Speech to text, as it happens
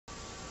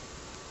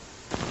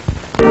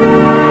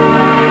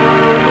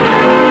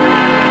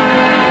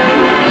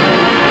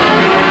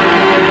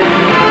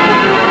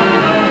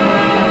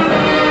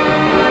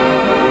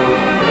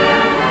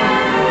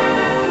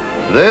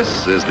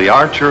This is the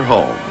Archer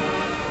home,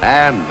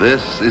 and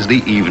this is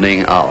the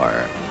evening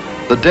hour.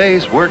 The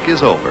day's work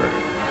is over.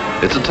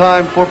 It's a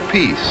time for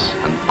peace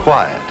and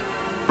quiet,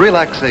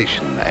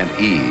 relaxation and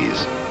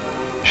ease.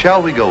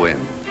 Shall we go in?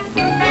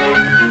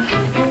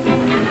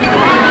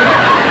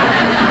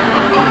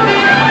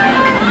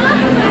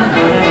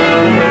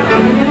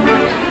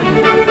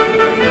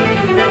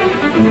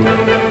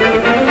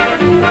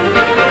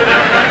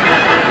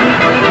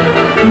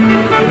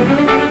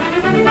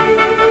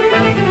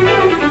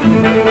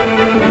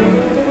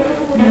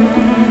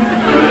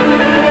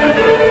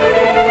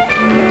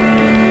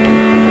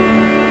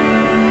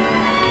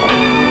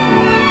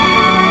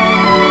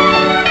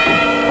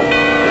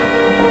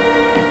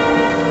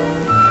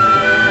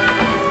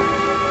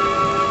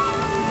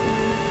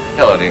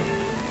 Hello, dear.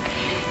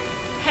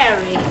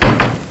 Harry,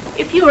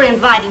 if you were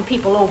inviting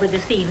people over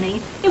this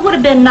evening, it would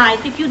have been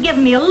nice if you'd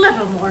given me a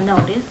little more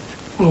notice.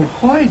 Well,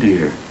 why,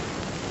 dear?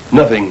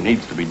 Nothing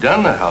needs to be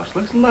done. The house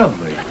looks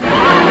lovely.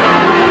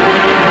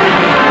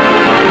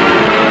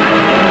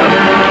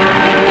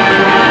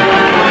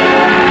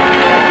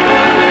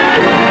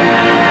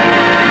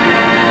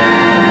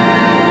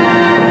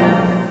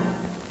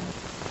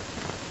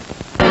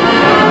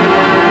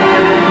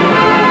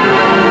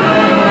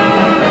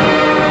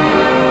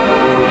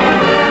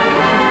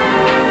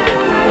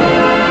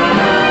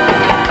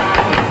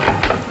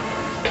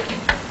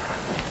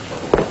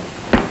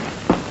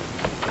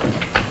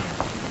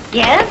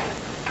 Yes?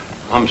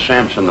 I'm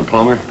Samson, the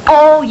plumber.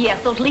 Oh,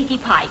 yes, those leaky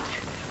pipes.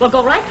 We'll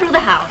go right through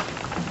the house.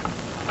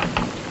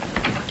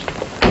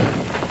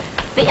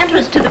 The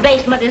entrance to the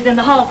basement is in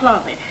the hall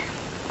closet.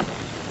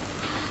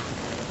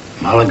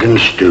 Mulligan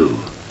stew,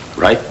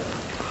 right?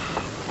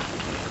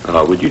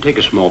 Would you take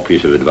a small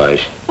piece of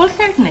advice? Well,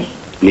 certainly.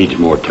 Needs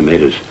more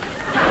tomatoes.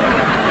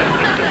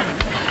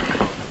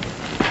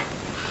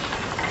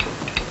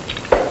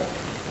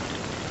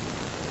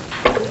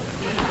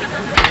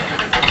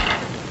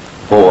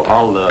 Oh,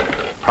 I'll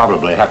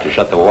probably have to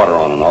shut the water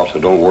on and off, so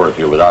don't worry if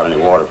you're without any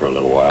water for a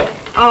little while.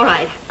 All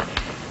right.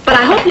 But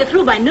I hope you're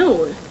through by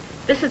noon.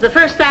 This is the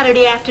first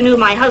Saturday afternoon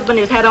my husband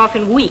has had off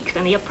in weeks,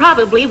 and he'll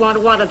probably want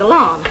to water the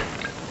lawn.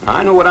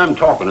 I know what I'm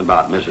talking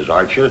about, Mrs.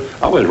 Archer.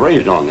 I was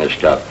raised on this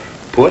stuff.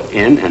 Put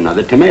in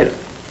another tomato.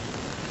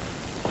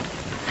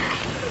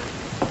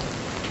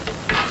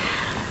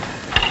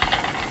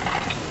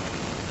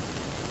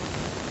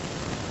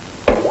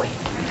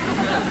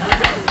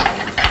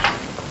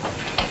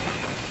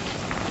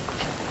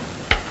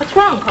 What's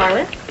wrong,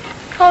 Corliss?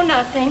 Oh,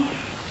 nothing.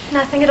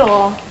 Nothing at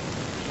all.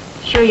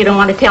 Sure you don't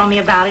want to tell me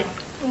about it?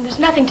 There's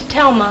nothing to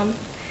tell, Mom.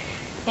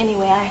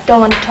 Anyway, I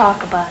don't want to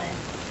talk about it.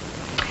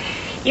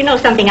 You know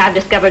something I've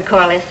discovered,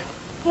 Corliss?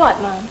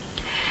 What, Mom?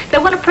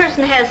 That when a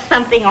person has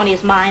something on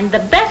his mind, the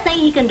best thing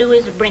he can do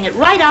is to bring it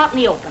right out in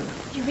the open.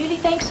 You really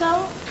think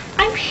so?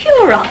 I'm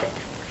sure of it.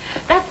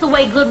 That's the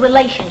way good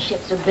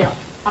relationships are built,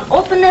 on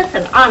openness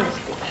and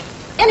honesty.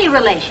 Any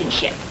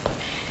relationship.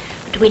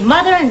 Between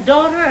mother and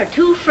daughter, or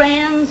two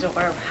friends,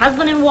 or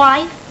husband and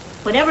wife,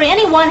 whenever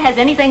anyone has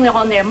anything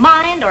on their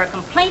mind or a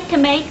complaint to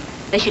make,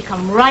 they should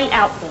come right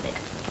out with it.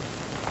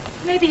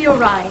 Maybe you're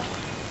right.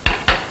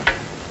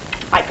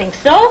 I think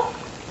so.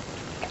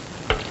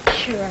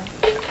 Sure.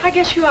 I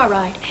guess you are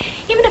right.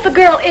 Even if a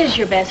girl is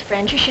your best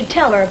friend, you should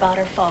tell her about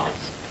her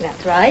faults.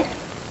 That's right.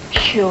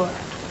 Sure.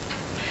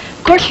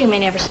 Of course, you may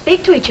never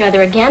speak to each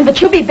other again,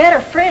 but you'll be better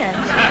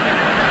friends.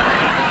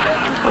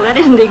 Well, that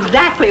isn't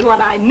exactly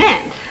what I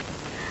meant.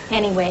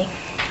 Anyway,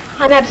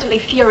 I'm absolutely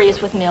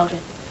furious with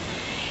Mildred.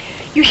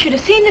 You should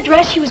have seen the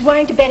dress she was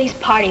wearing to Betty's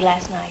party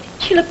last night.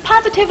 She looked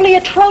positively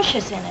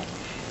atrocious in it.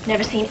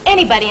 Never seen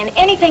anybody in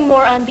anything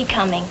more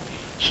unbecoming.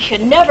 She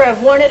should never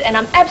have worn it, and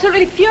I'm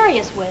absolutely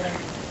furious with her.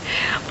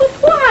 But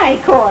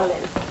why,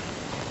 Corliss?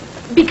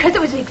 Because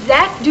it was an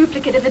exact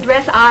duplicate of the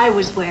dress I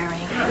was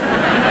wearing.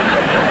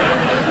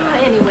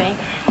 Anyway,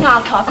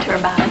 I'll talk to her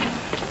about it.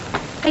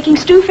 Making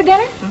stew for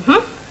dinner?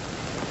 Mm-hmm.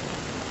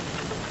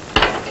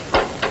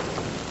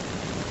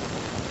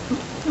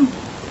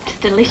 It's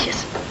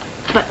delicious.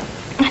 But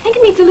I think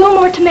it needs a little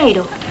more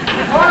tomato.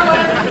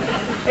 Corliss!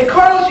 Hey,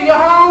 Corliss, are you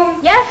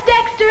home? Yes,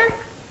 Dexter?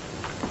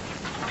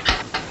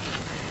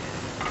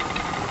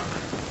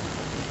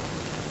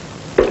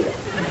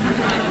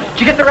 Did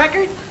you get the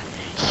record?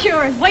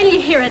 Sure. Wait till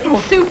you hear it.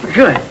 It's super.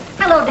 Good.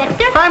 Hello,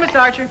 Dexter. Hi, Miss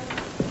Archer.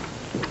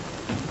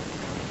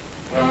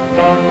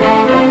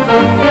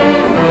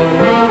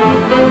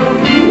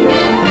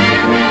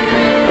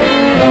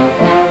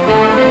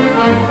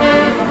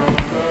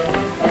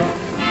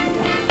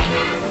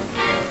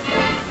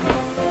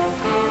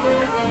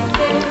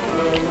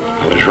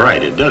 I was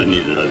right. It does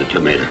need another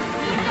tomato.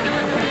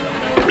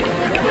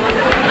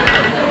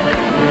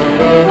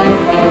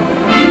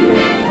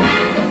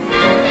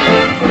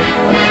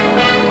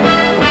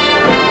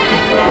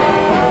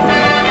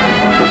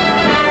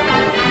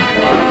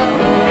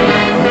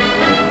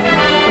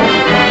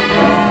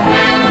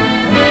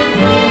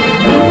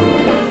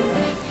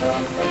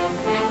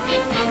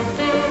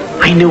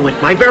 I knew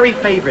it. My very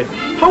favorite.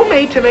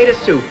 Homemade tomato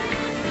soup.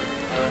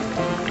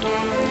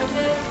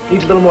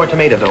 Needs a little more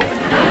tomato, though.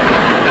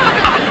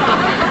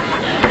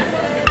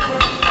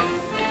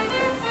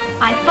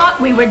 I thought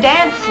we were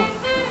dancing.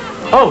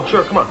 Oh,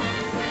 sure, come on.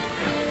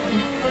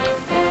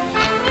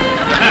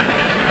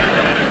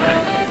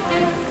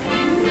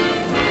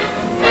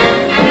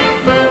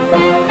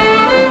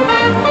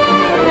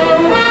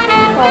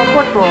 Oh,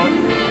 what's wrong?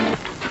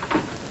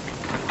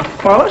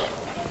 Corliss?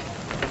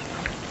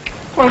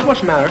 Corliss, what's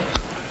the matter?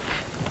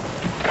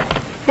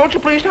 Won't you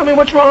please tell me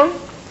what's wrong?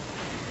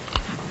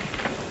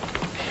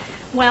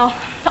 Well,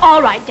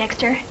 all right,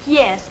 Dexter.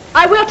 Yes,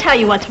 I will tell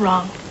you what's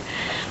wrong.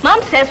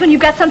 Mom says when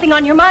you've got something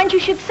on your mind, you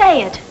should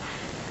say it.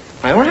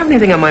 I don't have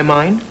anything on my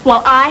mind.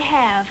 Well, I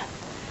have.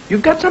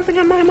 You've got something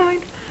on my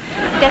mind?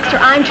 Dexter,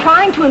 I'm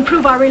trying to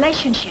improve our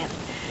relationship.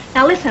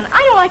 Now listen,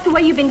 I don't like the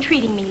way you've been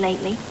treating me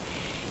lately.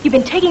 You've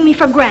been taking me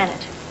for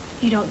granted.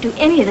 You don't do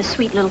any of the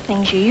sweet little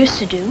things you used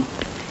to do.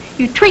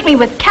 You treat me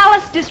with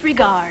callous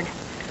disregard.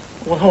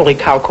 Well, holy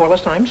cow,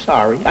 Corliss, I'm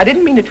sorry. I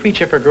didn't mean to treat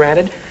you for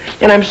granted.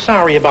 And I'm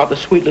sorry about the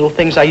sweet little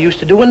things I used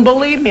to do. And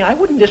believe me, I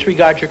wouldn't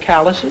disregard your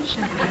calluses.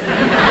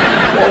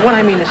 Well, what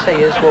I mean to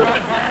say is, well,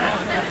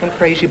 I'm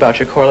crazy about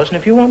you, Corliss. And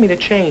if you want me to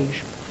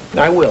change,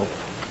 I will.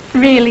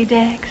 Really,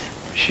 Dex?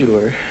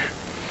 Sure.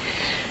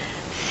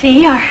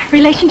 See, our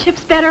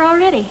relationship's better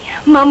already.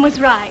 Mom was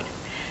right.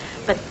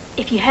 But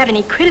if you have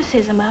any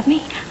criticism of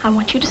me, I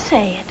want you to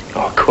say it.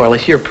 Oh,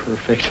 Corliss, you're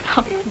perfect.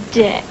 Oh,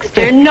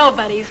 Dexter,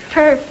 nobody's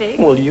perfect.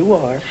 Well, you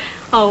are.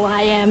 Oh,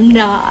 I am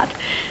not.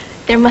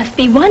 There must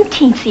be one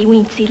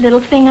teensy-weensy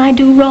little thing I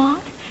do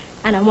wrong,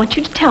 and I want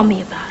you to tell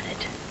me about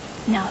it.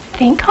 Now,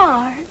 think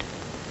hard.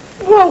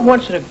 Well,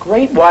 once in a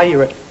great while,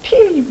 you're a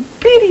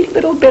teeny-bitty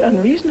little bit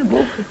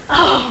unreasonable.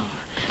 Oh,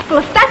 well,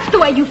 if that's the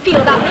way you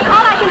feel about me,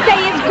 all I can say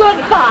is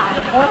goodbye.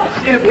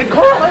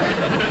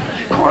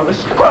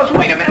 Corliss,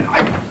 wait a minute.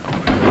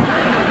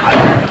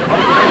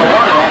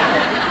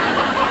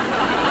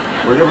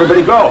 Where'd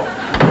everybody go?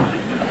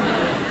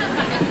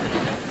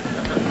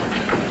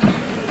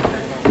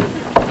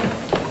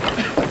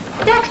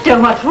 Dexter,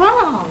 what's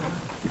wrong?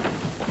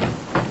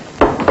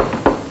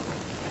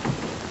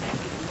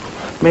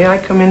 May I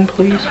come in,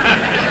 please?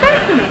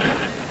 Certainly.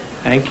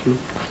 Thank you.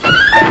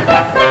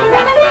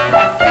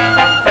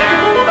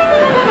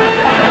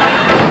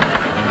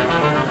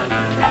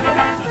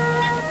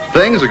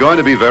 Things are going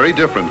to be very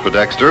different for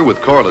Dexter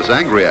with Corliss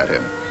angry at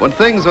him. When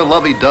things are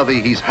lovey-dovey,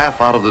 he's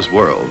half out of this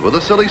world with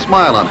a silly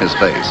smile on his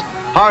face,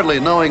 hardly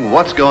knowing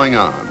what's going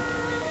on.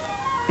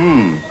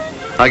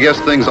 I guess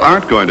things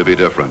aren't going to be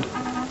different.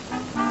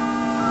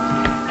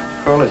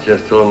 Corliss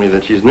just told me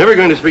that she's never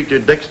going to speak to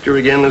Dexter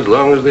again as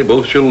long as they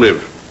both shall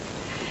live.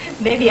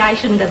 Maybe I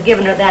shouldn't have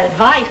given her that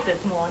advice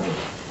this morning.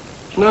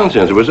 It's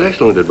nonsense. It was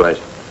excellent advice.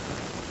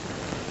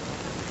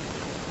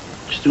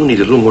 Stu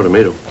needs a little more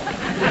tomato.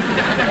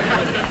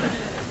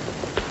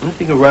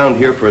 Anything around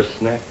here for a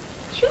snack?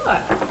 Sure.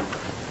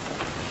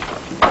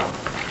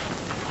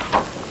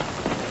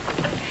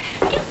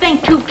 Do you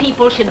think two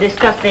people should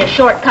discuss their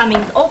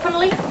shortcomings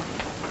openly?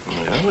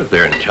 Well, if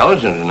they're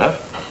intelligent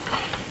enough.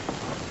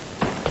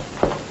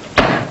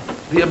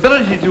 The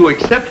ability to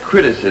accept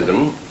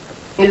criticism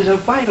is a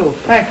vital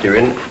factor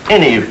in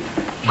any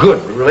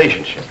good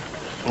relationship.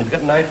 Have you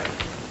got a knife?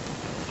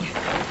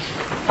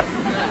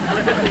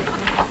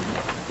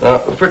 Now,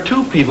 for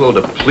two people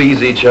to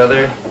please each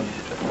other,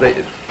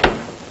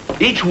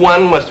 each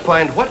one must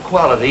find what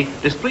quality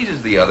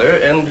displeases the other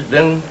and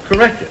then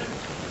correct it.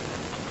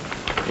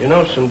 You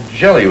know, some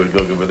jelly would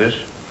go good with this.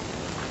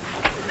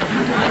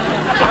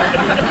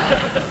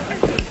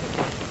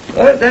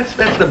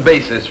 That's the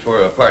basis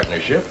for a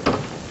partnership.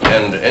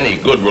 And any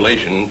good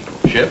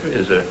relationship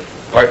is a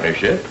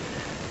partnership.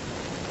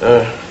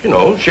 You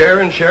know, share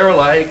and share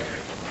alike,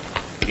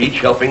 each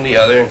helping the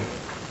other.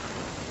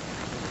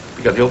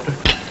 You got the opener?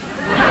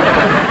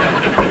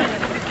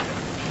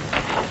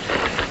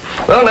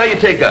 Well, now you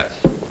take us.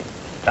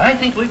 I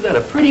think we've got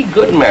a pretty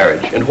good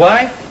marriage. And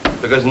why?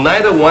 Because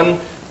neither one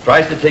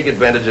tries to take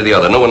advantage of the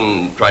other. No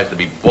one tries to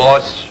be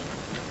boss,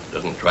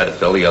 doesn't try to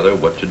tell the other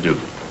what to do.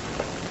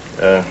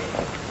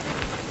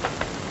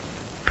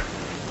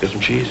 Get some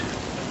cheese?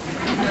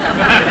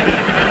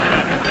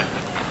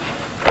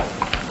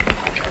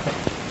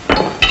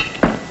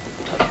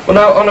 Well,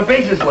 now, on a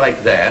basis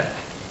like that,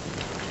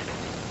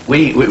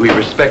 we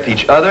respect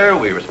each other,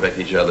 we respect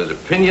each other's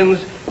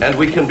opinions, and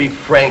we can be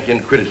frank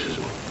in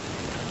criticism.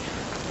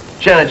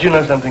 Janet, you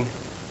know something?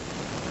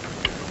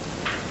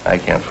 I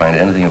can't find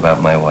anything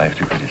about my wife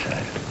to criticize.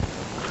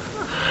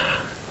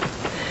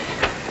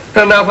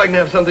 And now if I can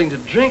have something to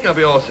drink, I'll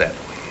be all set.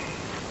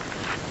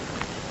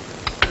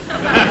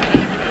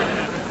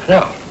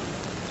 Now,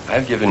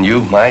 I've given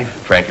you my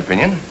frank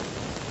opinion.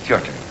 It's your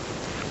turn.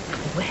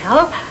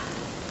 Well,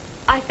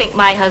 I think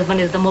my husband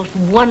is the most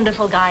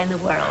wonderful guy in the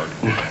world.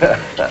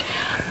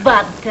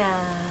 But,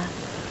 Yeah,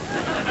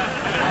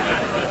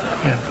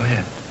 go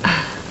ahead.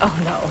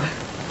 oh, no.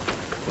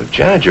 Well,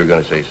 Janet, you're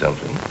going to say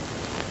something.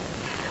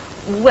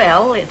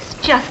 Well, it's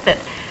just that,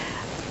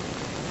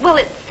 well,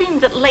 it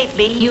seems that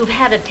lately you've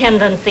had a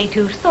tendency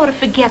to sort of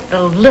forget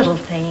the little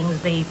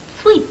things, the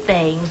sweet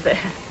things.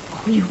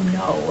 Oh, you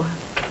know.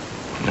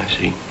 I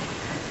see.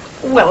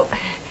 Well,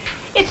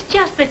 it's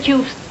just that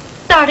you've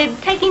started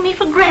taking me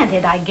for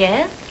granted, I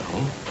guess.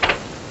 Oh?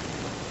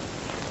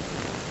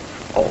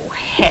 Oh,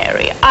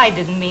 Harry, I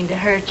didn't mean to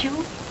hurt you.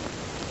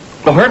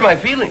 No, hurt my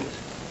feelings.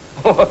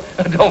 Oh,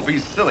 don't be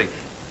silly.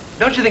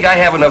 Don't you think I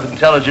have enough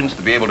intelligence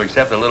to be able to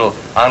accept a little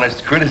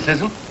honest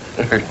criticism?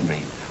 Hurt me.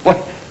 What?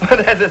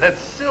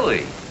 That's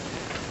silly.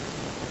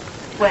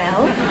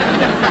 Well,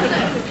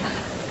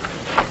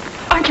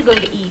 aren't you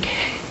going to eat?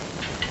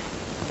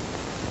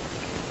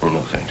 Oh,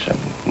 no, thanks.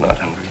 I'm not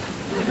hungry.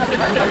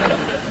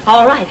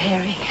 All right,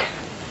 Harry.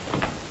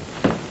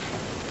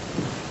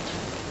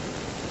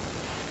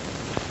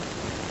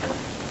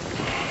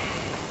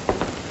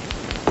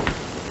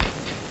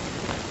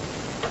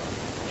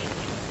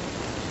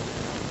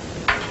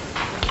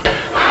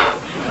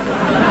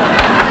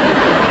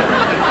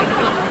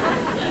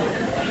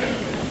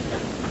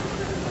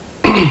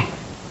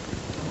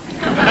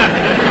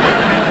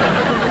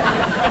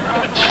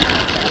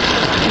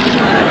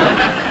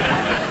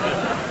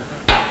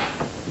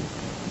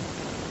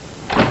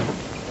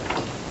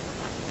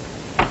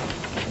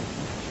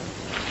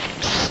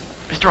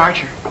 Mr.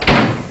 Archer.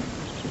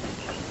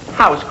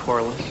 How's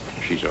Corliss?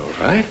 She's all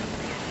right.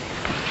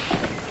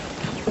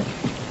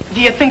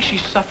 Do you think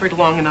she's suffered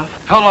long enough?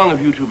 How long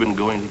have you two been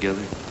going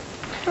together?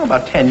 Oh,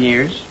 about 10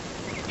 years.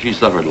 She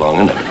suffered long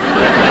enough. Maybe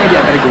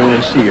I better go in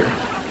and see her.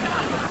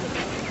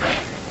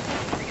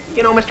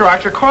 You know, Mr.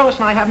 Archer, Corliss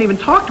and I haven't even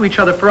talked to each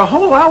other for a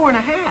whole hour and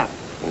a half.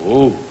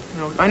 Oh. You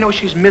know, I know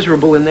she's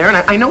miserable in there, and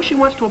I know she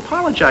wants to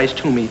apologize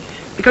to me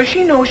because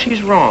she knows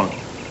she's wrong.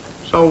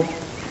 So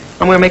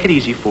I'm going to make it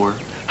easy for her.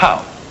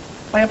 How?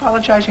 By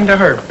apologizing to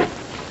her.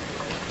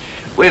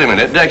 Wait a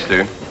minute,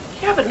 Dexter.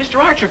 Yeah, but Mr.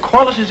 Archer,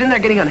 Corliss is in there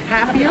getting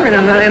unhappier and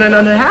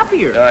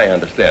unhappier. I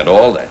understand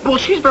all that. Well,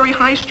 she's very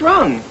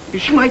high-strung.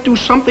 She might do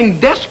something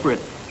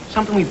desperate.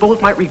 Something we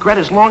both might regret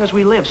as long as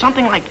we live.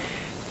 Something like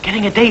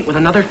getting a date with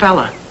another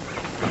fella.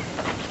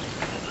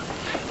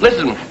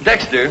 Listen,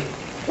 Dexter.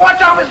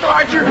 Watch out, Mr.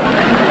 Archer!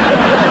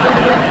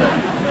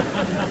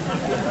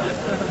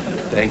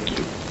 Thank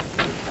you.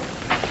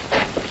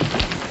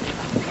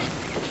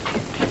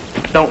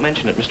 Don't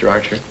mention it, Mr.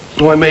 Archer.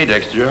 Oh, I may,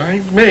 Dexter. I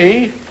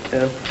may.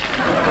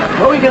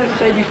 What were you going to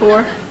say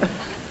before?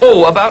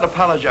 Oh, about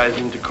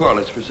apologizing to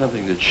Corliss for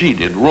something that she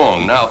did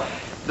wrong. Now,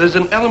 there's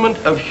an element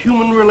of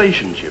human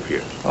relationship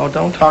here. Oh,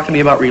 don't talk to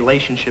me about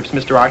relationships,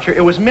 Mr. Archer. It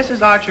was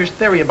Mrs. Archer's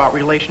theory about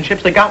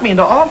relationships that got me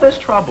into all this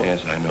trouble.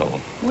 Yes, I know.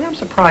 Well, I'm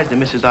surprised at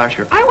Mrs.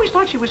 Archer. I always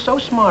thought she was so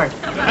smart.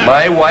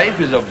 My wife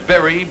is a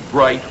very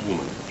bright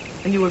woman.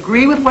 And you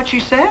agree with what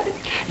she said?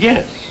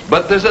 Yes,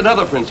 but there's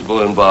another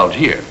principle involved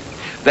here.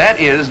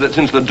 That is that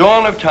since the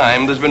dawn of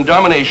time, there's been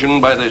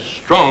domination by the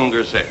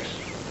stronger sex.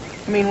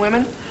 You mean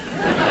women?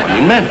 I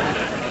mean men.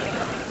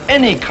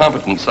 Any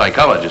competent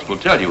psychologist will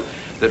tell you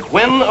that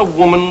when a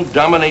woman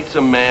dominates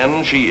a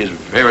man, she is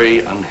very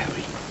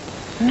unhappy.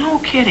 No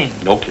kidding.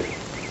 No kidding.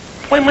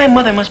 Why, my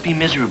mother must be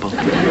miserable.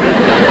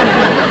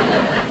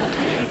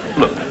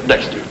 Look,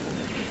 Dexter,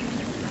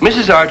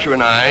 Mrs. Archer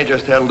and I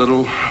just had a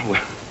little,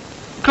 well,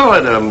 call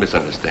it a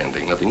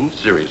misunderstanding. Nothing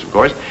serious, of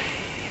course.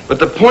 But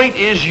the point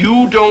is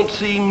you don't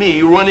see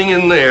me running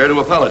in there to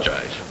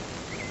apologize.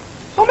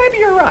 Well, maybe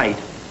you're right.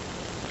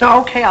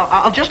 No, okay,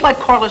 I'll just let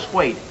Corliss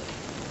wait.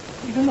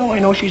 Even though I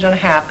know she's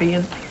unhappy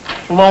and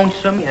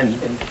lonesome and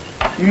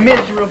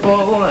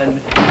miserable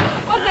and...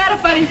 Wasn't that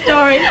a funny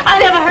story? I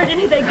never heard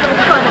anything so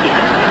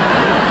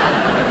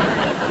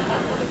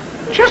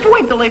funny. Just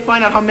wait till they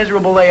find out how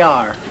miserable they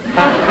are.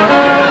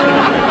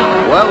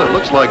 Well, it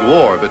looks like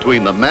war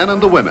between the men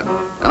and the women,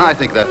 and I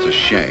think that's a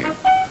shame.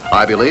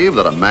 I believe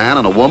that a man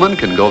and a woman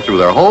can go through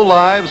their whole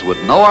lives with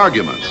no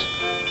arguments.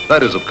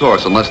 That is, of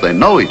course, unless they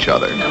know each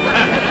other.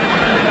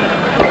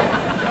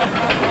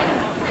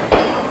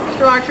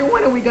 Mr. Archer,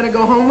 when are we going to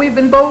go home? We've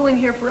been bowling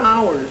here for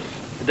hours.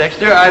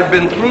 Dexter, I've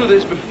been through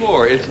this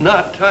before. It's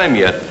not time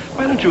yet.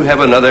 Why don't you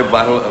have another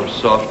bottle of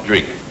soft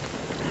drink?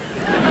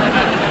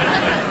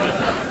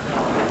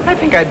 I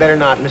think I'd better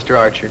not, Mr.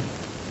 Archer.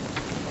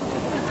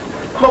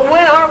 But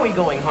when are we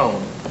going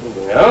home?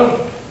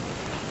 Well,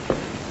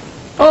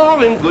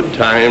 all in good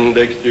time,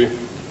 Dexter.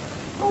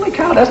 Holy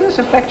cow, doesn't this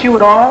affect you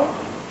at all?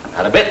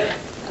 Not a bit.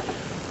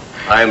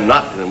 I'm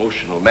not an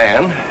emotional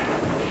man.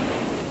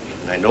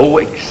 And I know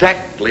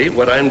exactly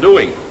what I'm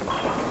doing.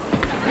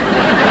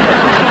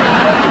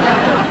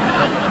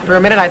 For a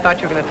minute, I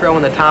thought you were going to throw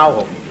in the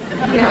towel.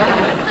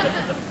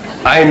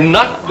 I'm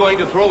not going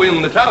to throw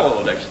in the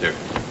towel, Dexter.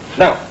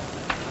 Now,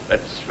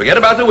 let's forget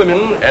about the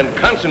women and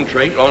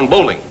concentrate on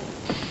bowling.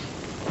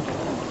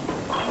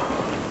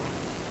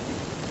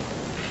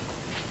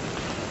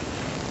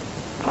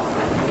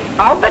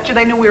 I'll bet you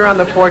they knew we were on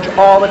the porch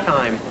all the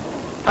time.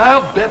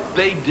 I'll bet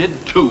they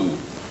did too.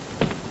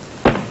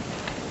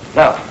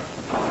 Now,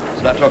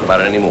 let's not talk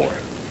about it anymore.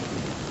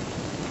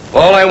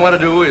 All I want to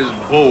do is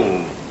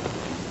bowl.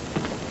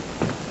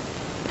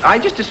 I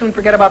just as soon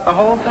forget about the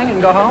whole thing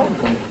and go home.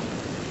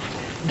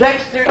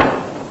 Dexter,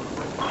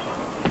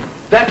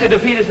 that's a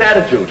defeatist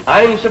attitude.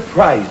 I'm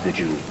surprised at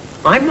you.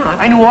 I'm not.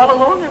 I knew all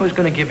along I was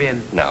going to give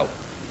in. Now,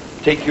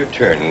 take your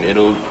turn.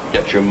 It'll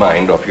get your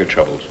mind off your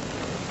troubles.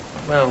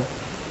 Well,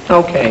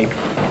 okay.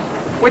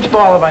 Which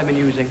ball have I been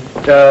using?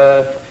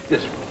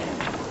 This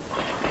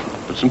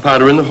one. Put some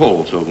powder in the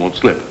hole so it won't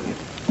slip.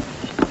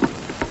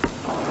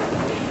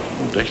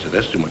 Oh, Dexter,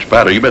 that's too much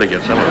powder. You better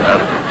get some of it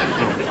out.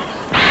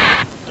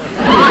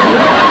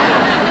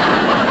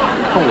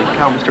 Holy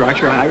cow, Mr.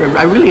 Archer,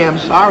 I really am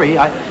sorry.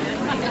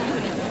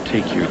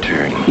 Take your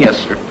turn. Yes,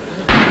 sir.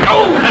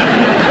 Oh!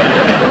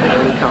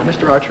 Holy cow,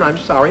 Mr. Archer, I'm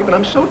sorry, but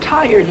I'm so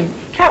tired.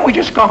 Can't we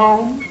just go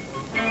home?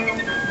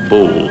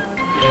 Bull.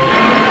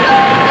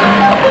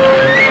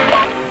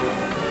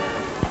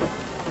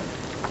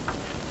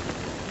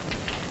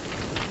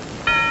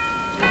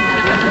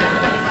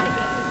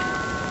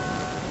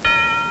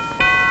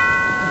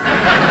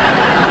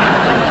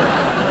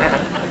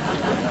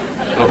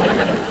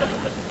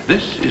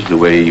 This is the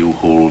way you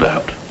hold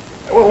out.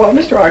 Well,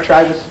 Mr. Archer,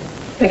 I was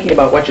thinking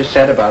about what you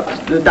said about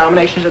the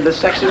dominations of the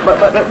sexes, but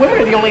women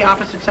are the only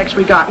opposite sex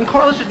we got, and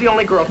Corliss is the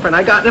only girlfriend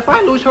I got, and if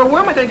I lose her,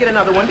 where am I going to get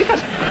another one?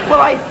 Because,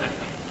 well,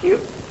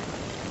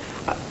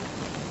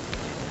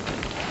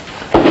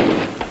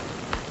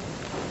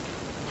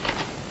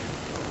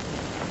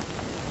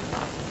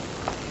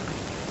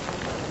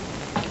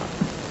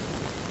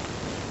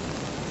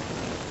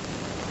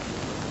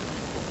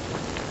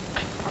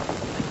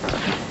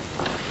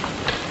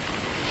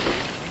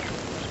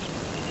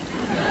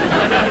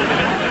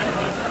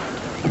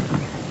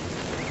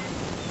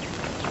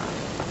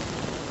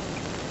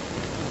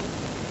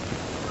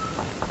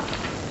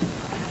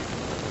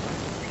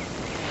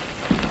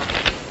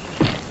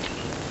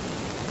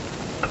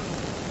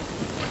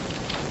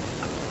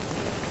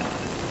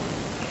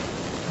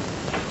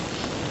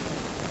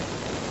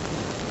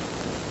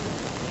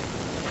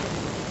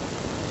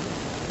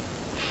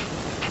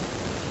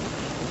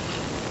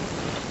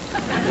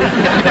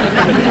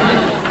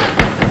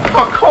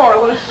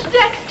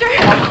 Dexter!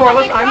 Oh,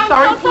 Corliss, I'm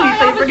sorry. Please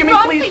say, forgive me.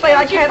 Please say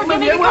I can't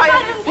live here.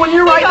 When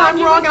you're right, I'm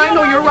wrong. I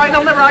know you're right.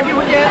 I'll never argue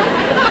again.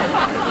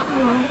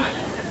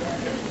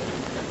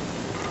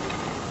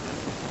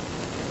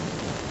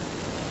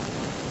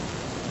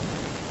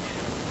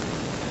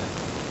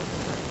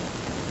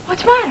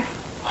 What's the matter?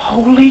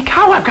 Holy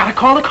cow, I've got to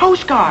call the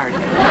Coast Guard.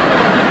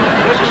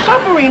 There's a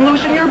submarine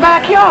loose in your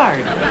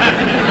backyard.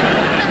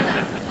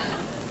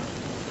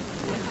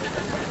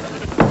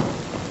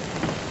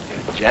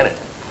 Janet.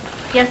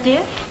 Yes,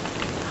 dear?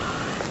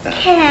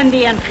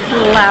 Candy and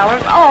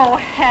flowers. Oh,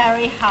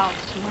 Harry, how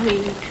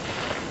sweet.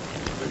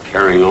 They're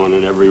carrying on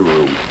in every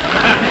room.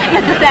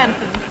 Mr.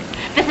 Sampson,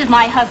 this is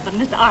my husband,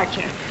 Mr.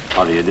 Archer.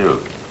 How do you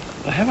do?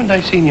 Well, haven't I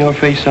seen your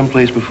face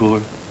someplace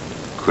before?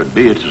 Could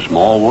be. It's a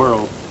small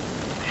world.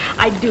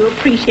 I do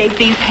appreciate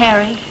these,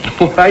 Harry.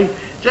 Well, I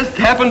just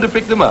happened to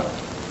pick them up.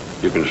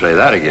 You can say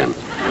that again.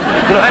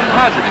 You know, I'm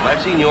positive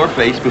I've seen your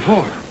face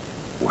before.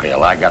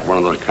 Well, I got one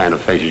of those kind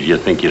of faces you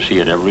think you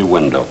see at every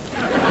window.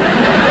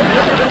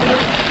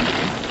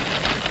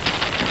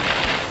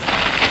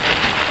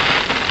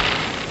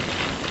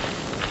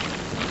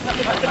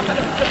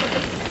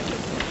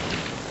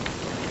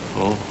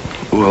 Oh,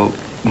 well,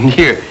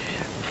 here.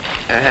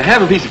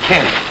 Have a piece of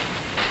candy.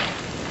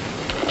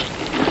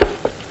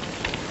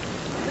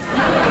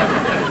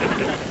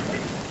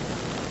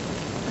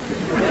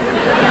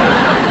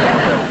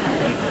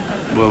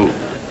 Well,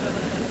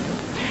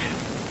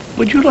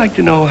 would you like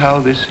to know how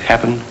this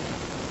happened?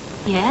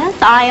 Yes,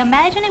 I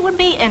imagine it would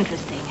be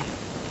interesting.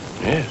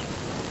 Yes.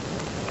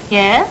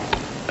 Yes?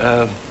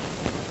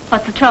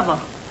 What's the trouble?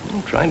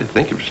 I'm trying to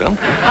think of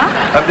something.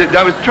 Huh?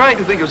 I was trying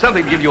to think of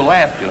something to give you a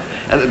laugh, you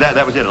know.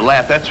 That was it, a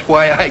laugh. That's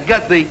why I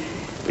got the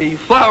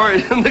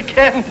flowers and the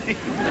candy.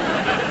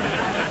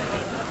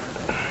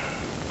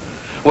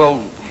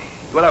 Well,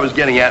 what I was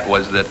getting at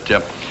was that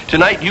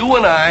tonight you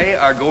and I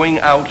are going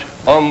out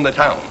on the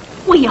town.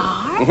 We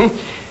are?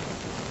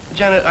 Mm-hmm.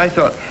 Janet, I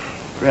thought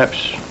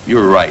perhaps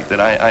you're right, that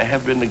I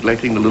have been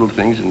neglecting the little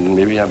things and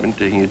maybe I've been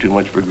taking it too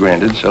much for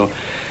granted. So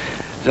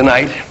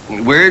tonight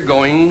we're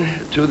going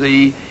to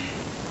the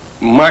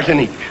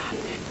Martinique.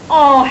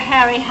 Oh,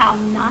 Harry, how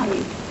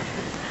nice.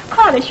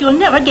 Corliss, you'll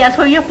never guess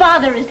where your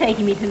father is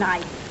taking me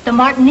tonight. The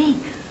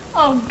Martinique.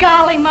 Oh,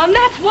 golly, Mom,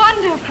 that's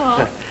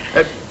wonderful.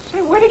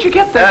 Say, where did you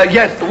get that?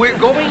 Yes, we're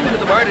going to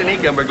the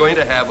Martinique and we're going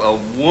to have a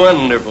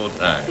wonderful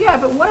time. Yeah,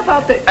 but what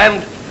about the...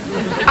 And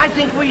I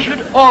think we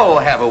should all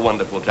have a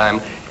wonderful time.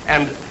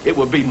 And it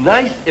would be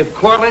nice if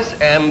Corliss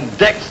and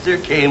Dexter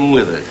came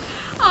with us.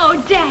 Oh,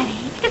 Daddy,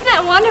 isn't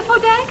that wonderful,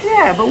 Dex?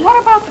 Yeah, but what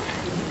about the...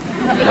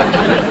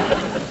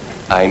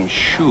 I'm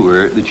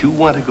sure that you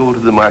want to go to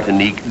the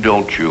Martinique,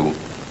 don't you?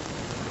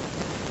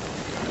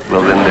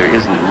 Well, then there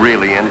isn't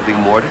really anything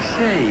more to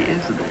say,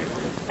 is there?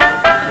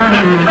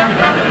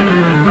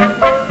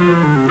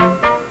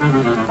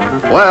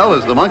 Well,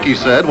 as the monkey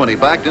said when he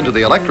backed into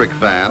the electric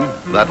fan,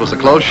 that was a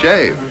close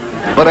shave.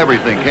 But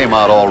everything came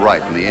out all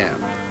right in the end.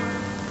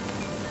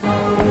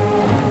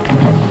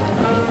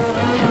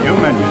 Your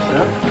menu,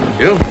 sir. Thank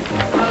you.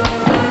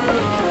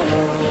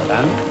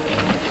 And?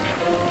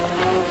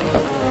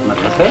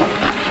 Mademoiselle?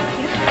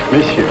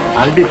 Monsieur,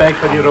 I'll be back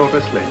for your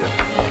orders later.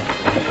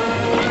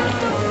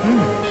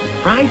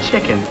 Fried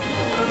chicken,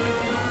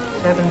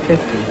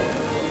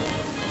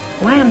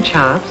 $7.50. Lamb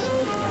chops,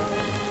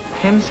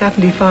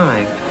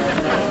 $10.75.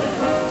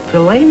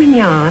 Filet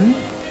mignon.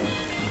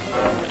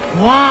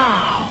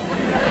 Wow!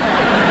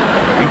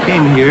 We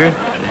came here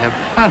to have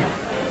fun,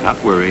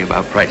 not worry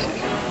about prices.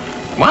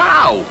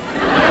 Wow!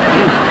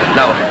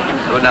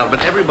 Now, but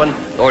everyone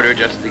order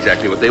just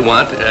exactly what they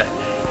want.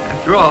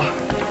 After all.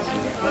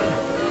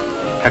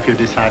 Have you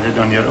decided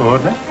on your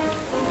order?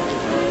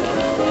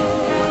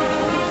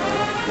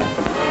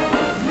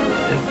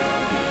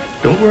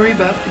 Don't worry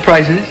about the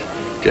prices.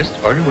 Just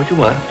order what you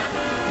want.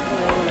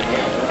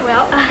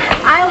 Well,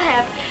 I'll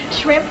have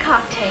shrimp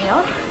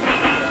cocktail,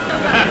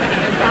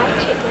 fried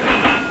chicken,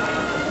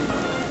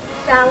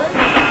 salad,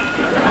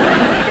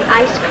 and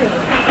ice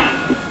cream.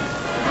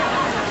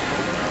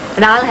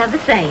 And I'll have the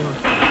same.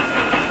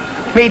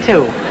 Me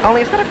too.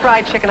 Only instead of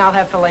fried chicken, I'll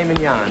have filet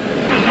mignon.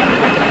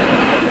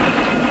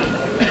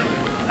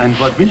 And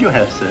what will you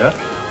have, sir?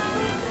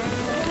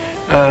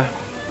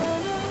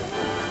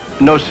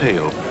 No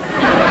sale.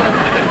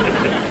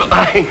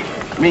 I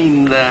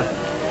mean, a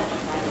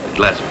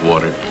glass of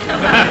water.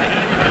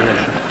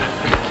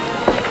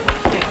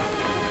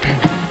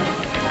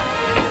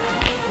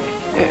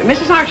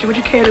 Mrs. Archer, would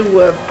you care to,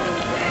 Well,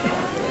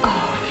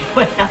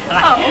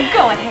 Oh,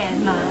 go ahead,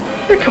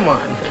 Mom. Come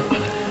on.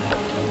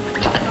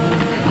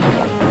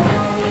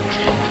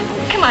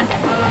 Come on.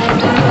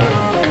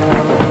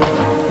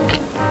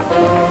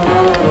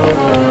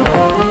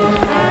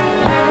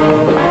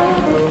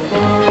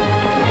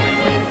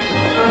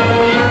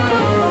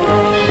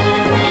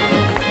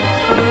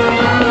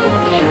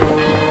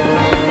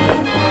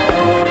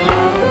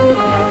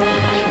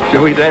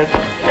 Shall we dance?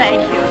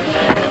 thank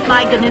you.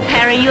 My goodness,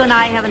 Harry, you and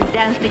I haven't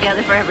danced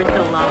together for ever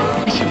so long.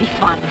 This should be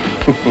fun.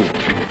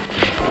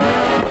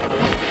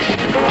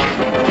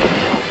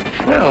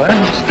 Well,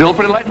 I'm still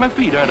pretty light on my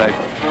feet, aren't I?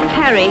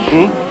 Harry,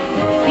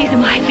 these are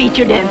my feet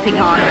you're dancing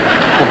on.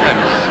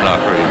 I'm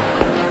sorry.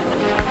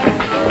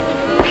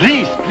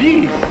 Please,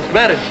 please. What's the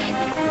matter?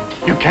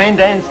 You can't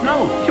dance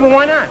now. Yeah, well,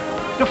 why not?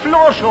 The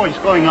floor show is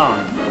going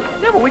on.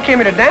 Yeah, but we came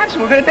here to dance,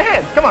 and we're going to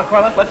dance. Come on,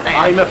 Corliss, let's dance.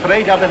 I'm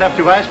afraid I will have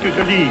to ask you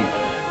to leave.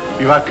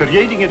 You are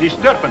creating a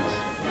disturbance.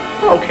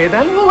 Okay,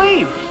 then we'll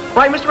leave.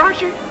 Right, Mr.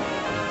 Archer?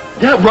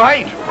 Yeah,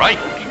 right.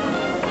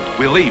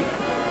 We'll leave.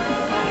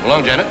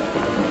 Along, Janet.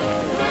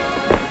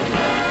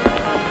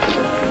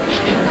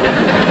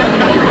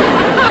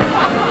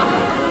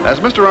 As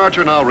Mr.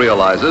 Archer now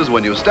realizes,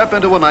 when you step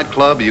into a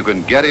nightclub, you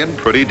can get in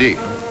pretty deep.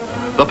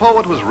 The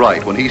poet was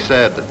right when he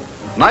said,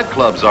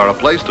 nightclubs are a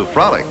place to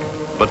frolic,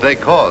 but they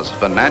cause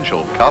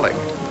financial colic.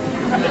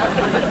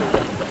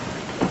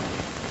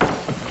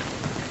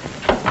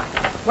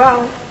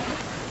 Well,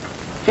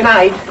 good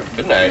night.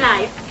 Good night. Good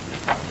night.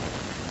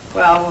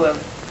 Well,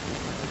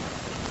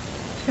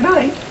 good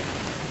night.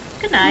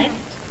 Good night.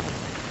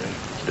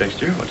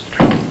 Dexter, what's the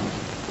trouble?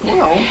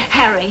 Well,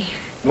 Harry,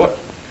 What?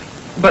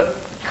 But...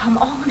 come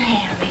on,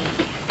 Harry.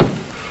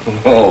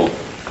 Oh.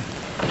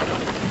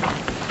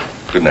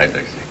 Good night,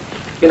 Dexter.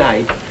 good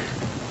night.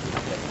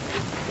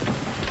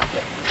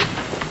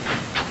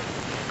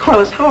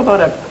 Corliss, how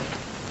about a...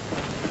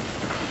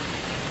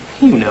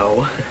 you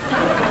know.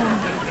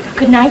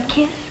 Good night,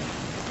 kiss.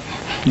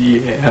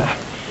 Yeah.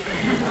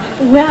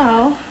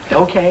 Well,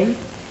 Okay.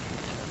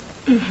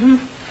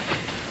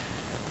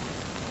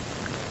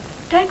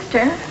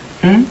 Dexter,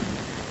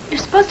 you're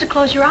supposed to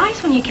close your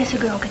eyes when you kiss a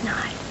girl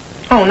goodnight.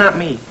 Oh, not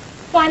me.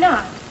 Why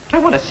not? I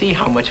want to see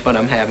how much fun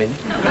I'm having.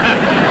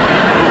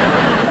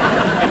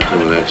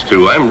 Oh, that's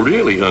true. I'm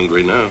really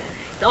hungry now.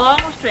 It's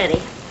almost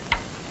ready.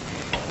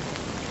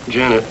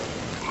 Janet,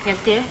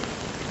 Yes, dear?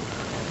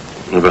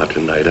 about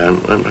tonight,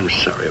 I'm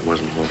sorry it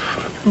wasn't more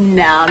fun.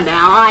 Now,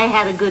 I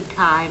had a good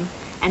time.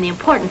 And the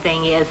important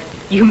thing is,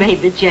 you made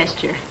the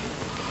gesture.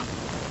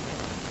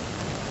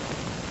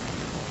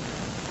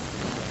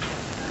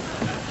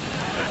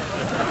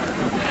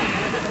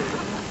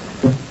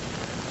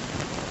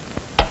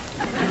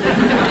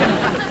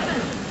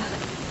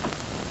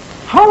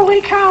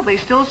 Holy cow, they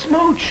still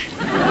smooch.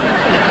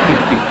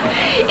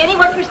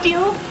 Anyone for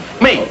Stu?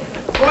 Me.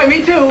 Boy,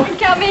 me too.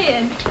 Come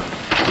in.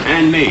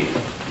 And me.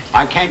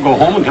 I can't go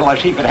home until I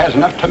see if it has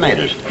enough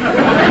tomatoes.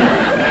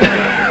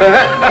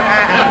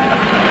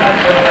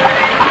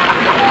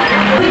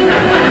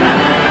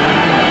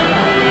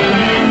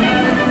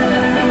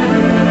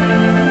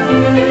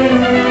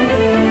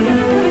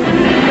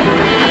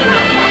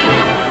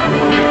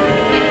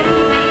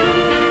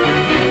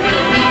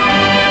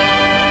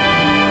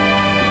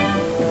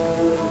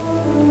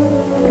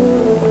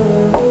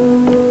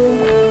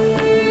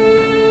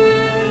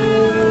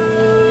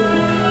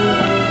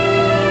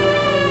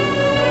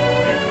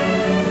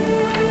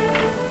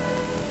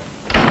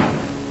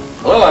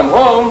 Well, I'm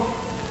home.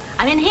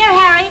 I'm in here,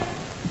 Harry.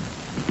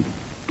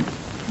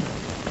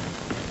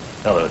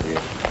 Hello, dear.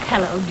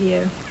 Hello,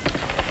 dear.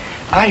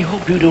 I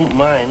hope you don't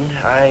mind.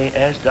 I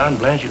asked Don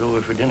Blanchard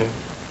over for dinner.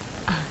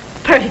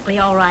 Perfectly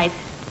all right.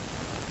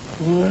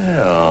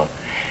 Well,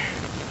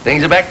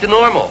 Things are back to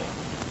normal.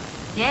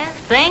 Yes,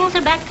 things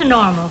are back to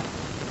normal.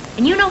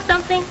 And you know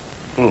something?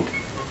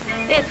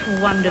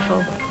 It's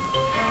wonderful.